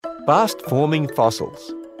Fast-forming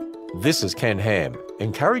fossils. This is Ken Ham,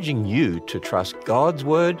 encouraging you to trust God's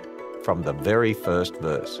word from the very first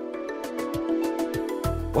verse.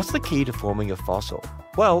 What's the key to forming a fossil?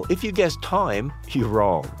 Well, if you guess time, you're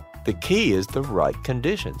wrong. The key is the right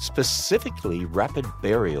conditions, specifically rapid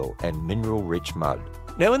burial and mineral-rich mud.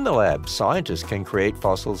 Now, in the lab, scientists can create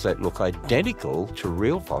fossils that look identical to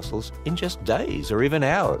real fossils in just days or even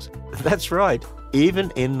hours. That's right,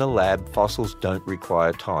 even in the lab, fossils don't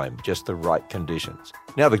require time, just the right conditions.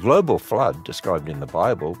 Now, the global flood described in the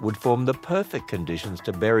Bible would form the perfect conditions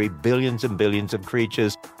to bury billions and billions of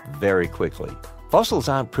creatures very quickly. Fossils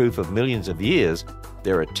aren't proof of millions of years.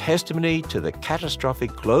 They're a testimony to the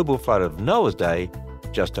catastrophic global flood of Noah's day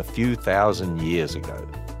just a few thousand years ago.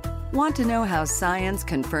 Want to know how science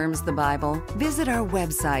confirms the Bible? Visit our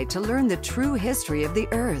website to learn the true history of the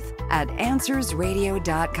earth at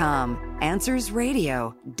AnswersRadio.com.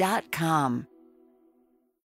 AnswersRadio.com.